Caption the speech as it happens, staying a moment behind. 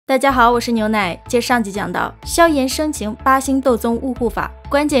大家好，我是牛奶。接上集讲到，萧炎生擒8星斗宗雾护法，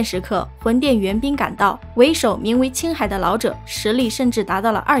关键时刻魂殿援兵赶到，为首名为青海的老者实力甚至达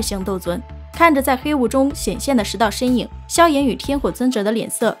到了2星斗尊。看着在黑雾中显现的10道身影，萧炎与天火尊者的脸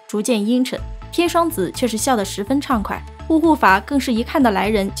色逐渐阴沉，天双子却是笑得十分畅快，雾护法更是一看到来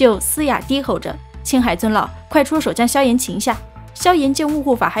人就嘶哑低吼着：“青海尊老，快出手将萧炎擒下！”萧炎见雾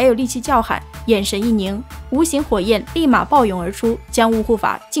护法还有力气叫喊，眼神一凝，无形火焰立马暴涌而出，将雾护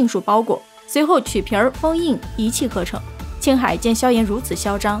法尽数包裹，随后取瓶儿封印，一气呵成。青海见萧炎如此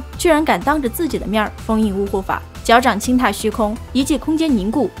嚣张，居然敢当着自己的面封印雾护法，脚掌轻踏虚空，一记空间凝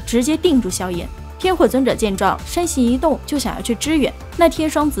固，直接定住萧炎。天火尊者见状，身形一动就想要去支援，那天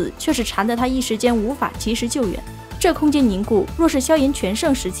双子却是缠得他一时间无法及时救援。这空间凝固，若是萧炎全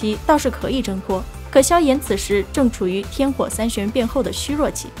盛时期，倒是可以挣脱。可萧炎此时正处于天火3玄变后的虚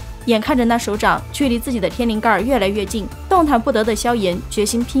弱期，眼看着那手掌距离自己的天灵盖越来越近，动弹不得的萧炎决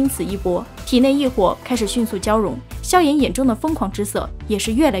心拼死一搏，体内异火开始迅速交融，萧炎眼中的疯狂之色也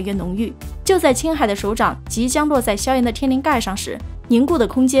是越来越浓郁。就在青海的手掌即将落在萧炎的天灵盖上时，凝固的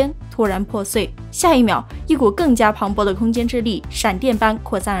空间突然破碎，下一秒，一股更加磅礴的空间之力闪电般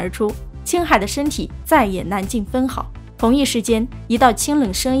扩散而出，青海的身体再也难进分毫。同一时间，一道清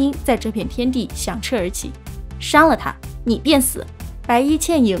冷声音在这片天地响彻而起：“伤了他，你便死。”白衣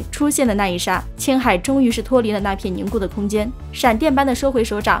倩影出现的那一刹，青海终于是脱离了那片凝固的空间，闪电般的收回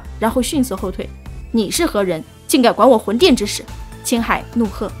手掌，然后迅速后退。“你是何人，竟敢管我魂殿之事？”青海怒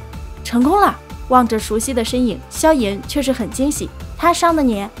喝。成功了！望着熟悉的身影，萧炎却是很惊喜。“他伤的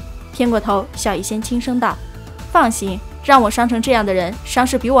你？”偏过头，小医仙轻声道：“放心，让我伤成这样的人，伤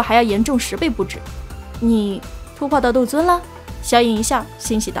势比我还要严重10倍不止。”“你突破到斗尊了？”萧炎一笑，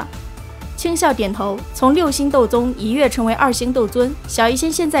欣喜道。轻笑点头，从6星斗宗一跃成为2星斗尊，小医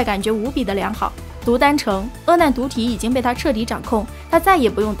仙现在感觉无比的良好。毒丹城厄难毒体已经被他彻底掌控，他再也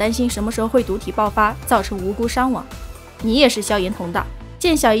不用担心什么时候会毒体爆发，造成无辜伤亡。“你也是萧炎同道？”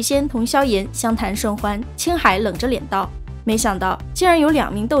见小医仙同萧炎相谈甚欢，青海冷着脸道：“没想到竟然有2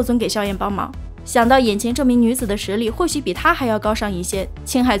名斗尊给萧炎帮忙。”想到眼前这名女子的实力或许比他还要高上一些，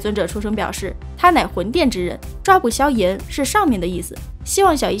青海尊者出声表示，他乃魂殿之人，抓捕萧炎是上面的意思，希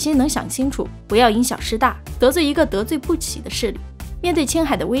望小医仙能想清楚，不要因小失大，得罪一个得罪不起的势力。面对青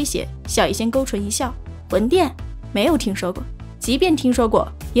海的威胁，小医仙勾唇一笑：“魂殿没有听说过，即便听说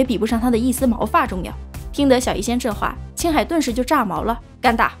过，也比不上他的一丝毛发重要。”听得小医仙这话，青海顿时就炸毛了：“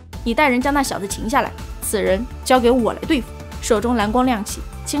干大，你带人将那小子擒下来，此人交给我来对付。”手中蓝光亮起，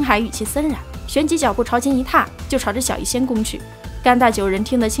青海语气森然，旋即脚步朝前一踏，就朝着小医仙攻去。甘大9人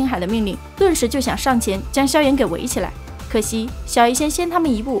听得青海的命令，顿时就想上前将萧炎给围起来。可惜小医仙先他们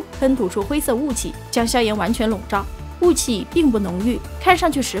一步，喷吐出灰色雾气，将萧炎完全笼罩。雾气并不浓郁，看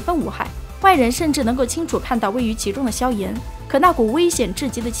上去十分无害，外人甚至能够清楚看到位于其中的萧炎，可那股危险至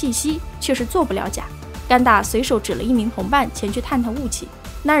极的气息却是做不了假。甘大随手指了一名同伴前去探探雾气，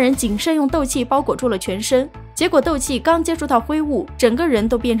那人谨慎用斗气包裹住了全身，结果斗气刚接触到灰雾，整个人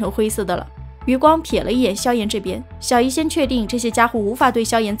都变成灰色的了。余光瞥了一眼萧炎这边，小医仙确定这些家伙无法对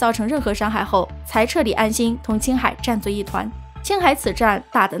萧炎造成任何伤害后，才彻底安心同青海战作一团。青海此战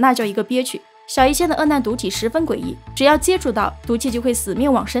打得那叫一个憋屈，小医仙的厄难毒体十分诡异，只要接触到毒气就会死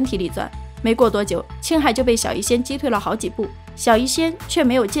命往身体里钻。没过多久，青海就被小医仙击退了好几步，小医仙却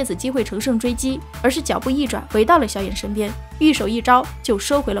没有借此机会乘胜追击，而是脚步一转回到了萧炎身边，玉手一招就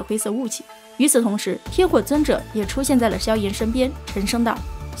收回了灰色雾气。与此同时，天火尊者也出现在了萧炎身边，沉声道：“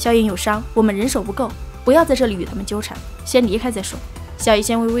萧炎有伤，我们人手不够，不要在这里与他们纠缠，先离开再说。”小医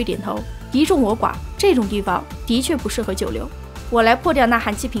仙微微点头，敌众我寡，这种地方的确不适合久留。我来破掉那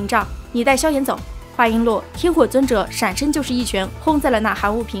寒气屏障，你带萧炎走。话音落，天火尊者闪身就是一拳轰在了那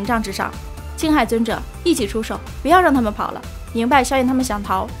寒雾屏障之上。青海尊者一起出手，不要让他们跑了。明白萧炎他们想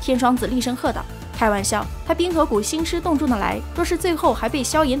逃，天双子厉声喝道：“开玩笑，他冰河谷兴师动众的来，若是最后还被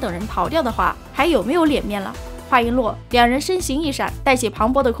萧炎等人逃掉的话，还有没有脸面了？”话音落，两人身形一闪，带起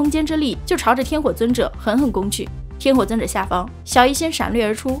磅礴的空间之力，就朝着天火尊者狠狠攻去。天火尊者下方，小医仙闪掠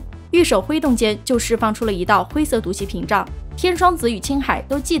而出，玉手挥动间就释放出了一道灰色毒气屏障。天双子与青海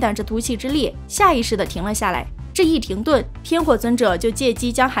都忌惮着毒气之烈，下意识地停了下来。这一停顿，天火尊者就借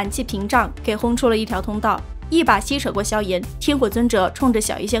机将寒气屏障给轰出了一条通道，一把吸扯过萧炎。天火尊者冲着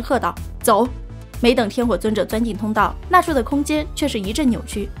小医仙喝道：“走！”没等天火尊者钻进通道，那处的空间却是一阵扭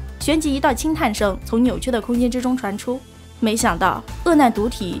曲，旋即一道轻叹声从扭曲的空间之中传出。没想到厄难毒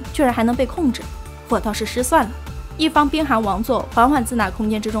体居然还能被控制，我倒是失算了。一方冰寒王座缓缓自那空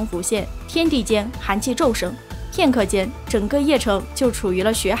间之中浮现，天地间寒气骤升，片刻间整个邺城就处于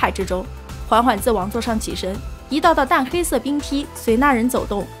了血海之中。缓缓自王座上起身，一道道淡黑色冰梯随那人走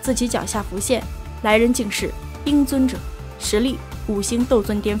动自其脚下浮现，来人竟是冰尊者，实力5星斗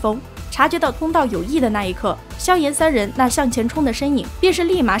尊巅峰。察觉到通道有异的那一刻，萧炎三人那向前冲的身影便是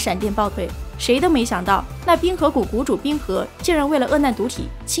立马闪电爆退。谁都没想到，那冰河谷谷主冰河竟然为了厄难毒体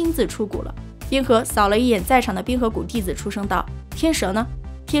亲自出谷了。冰河扫了一眼在场的冰河谷弟子，出声道：“天蛇呢？”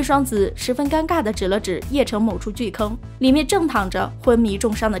天双子十分尴尬地指了指邺城某处巨坑，里面正躺着昏迷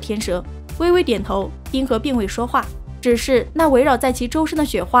重伤的天蛇，微微点头。冰河并未说话，只是那围绕在其周身的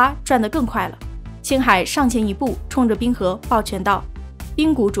雪花转得更快了。青海上前一步，冲着冰河抱拳道：“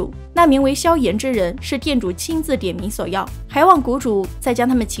冰谷主，那名为萧炎之人是店主亲自点名索要，还望谷主在将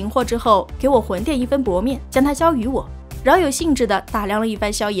他们擒获之后，给我魂殿一分薄面，将他交于我。”饶有兴致地打量了一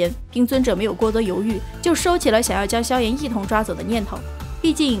番萧炎，冰尊者没有过多犹豫，就收起了想要将萧炎一同抓走的念头。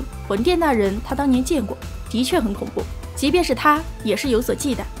毕竟魂殿那人他当年见过，的确很恐怖，即便是他也是有所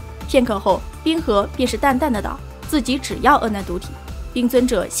忌惮。片刻后，冰河便是淡淡的道：“自己只要厄难毒体。”冰尊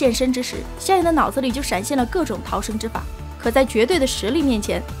者现身之时，萧炎的脑子里就闪现了各种逃生之法，可在绝对的实力面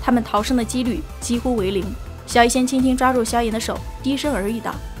前，他们逃生的几率几乎为零。小医仙轻轻抓住萧炎的手，低声耳语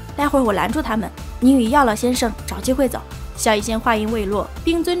道：“待会儿我拦住他们，你与药老先生找机会走。”小医仙话音未落，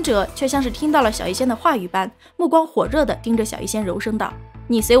冰尊者却像是听到了小医仙的话语般，目光火热地盯着小医仙，柔声道：“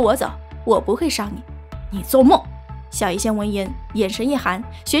你随我走，我不会伤你。”“你做梦！”小医仙闻言，眼神一寒，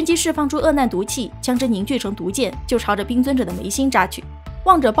旋即释放出厄难毒气，将之凝聚成毒箭，就朝着冰尊者的眉心扎去。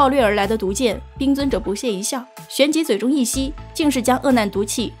望着暴掠而来的毒箭，冰尊者不屑一笑，旋即嘴中一吸，竟是将厄难毒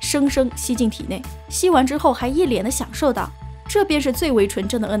气生生吸进体内。吸完之后，还一脸的享受道：“这便是最为纯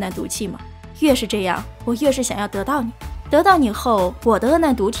正的厄难毒气吗？越是这样，我越是想要得到你。得到你后，我的厄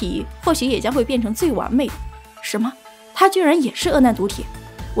难毒体或许也将会变成最完美的。”什么？他居然也是厄难毒体？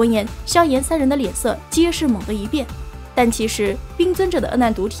闻言，萧炎三人的脸色皆是猛地一变。但其实冰尊者的厄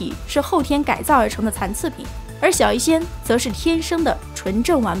难毒体是后天改造而成的残次品，而小医仙则是天生的纯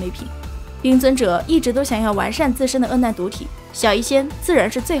正完美品。冰尊者一直都想要完善自身的厄难毒体，小医仙自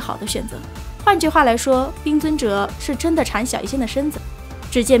然是最好的选择。换句话来说，冰尊者是真的馋小医仙的身子。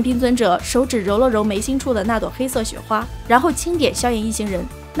只见冰尊者手指揉了揉眉心处的那朵黑色雪花，然后轻点萧炎一行人，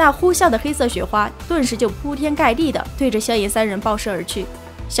那呼啸的黑色雪花顿时就铺天盖地的对着萧炎三人爆射而去。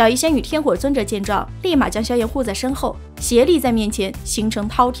小医仙与天火尊者见状，立马将萧炎护在身后，协力在面前形成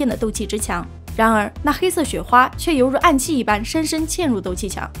滔天的斗气之墙。然而那黑色雪花却犹如暗器一般深深嵌入斗气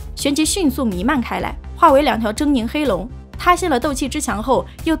墙，旋即迅速弥漫开来，化为2条狰狞黑龙，塌陷了斗气之墙后，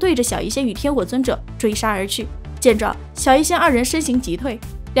又对着小医仙与天火尊者追杀而去。见状，小医仙二人身形急退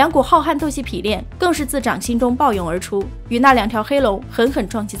，2股浩瀚斗气匹练更是自掌心中暴涌而出，与那2条黑龙狠狠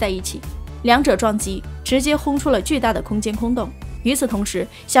撞击在一起。2者撞击直接轰出了巨大的空间空洞。与此同时，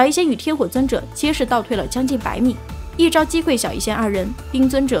小医仙与天火尊者皆是倒退了将近100米，一招击溃小医仙二人。冰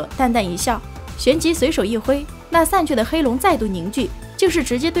尊者淡淡一笑，旋即随手一挥，那散去的黑龙再度凝聚，竟是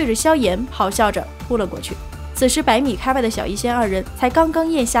直接对着萧炎咆哮着扑了过去。此时100米开外的小医仙二人才刚刚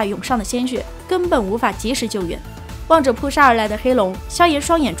咽下涌上的鲜血，根本无法及时救援。望着扑杀而来的黑龙，萧炎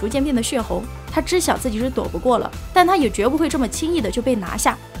双眼逐渐变得血红。他知晓自己是躲不过了，但他也绝不会这么轻易的就被拿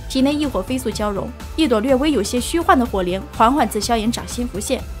下。体内异火飞速交融，一朵略微有些虚幻的火莲缓缓自萧炎掌心浮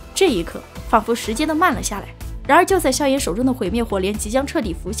现。这一刻，仿佛时间都慢了下来。然而就在萧炎手中的毁灭火莲即将彻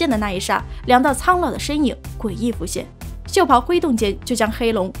底浮现的那一刹，2道苍老的身影诡异浮现，袖袍挥动间就将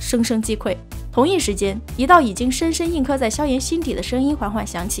黑龙生生击溃。同一时间，一道已经深深印刻在萧炎心底的声音缓缓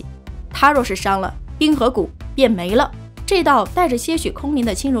响起：“他若是伤了，冰河谷便没了。”这道带着些许空灵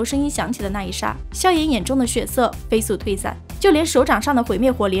的轻柔声音响起的那一刹，萧炎眼中的血色飞速退散，就连手掌上的毁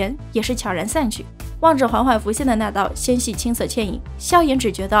灭火莲也是悄然散去。望着缓缓浮现的那道纤细青色倩影，萧炎只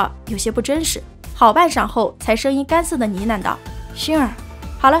觉得有些不真实。好半晌后，才声音干涩的呢喃道：“薰儿。”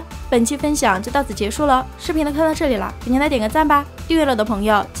好了，本期分享就到此结束了。视频都看到这里了，给您来点个赞吧。订阅了的朋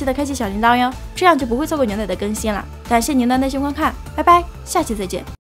友记得开启小铃铛哟，这样就不会错过牛奶的更新了。感谢您的耐心观看，拜拜，下期再见。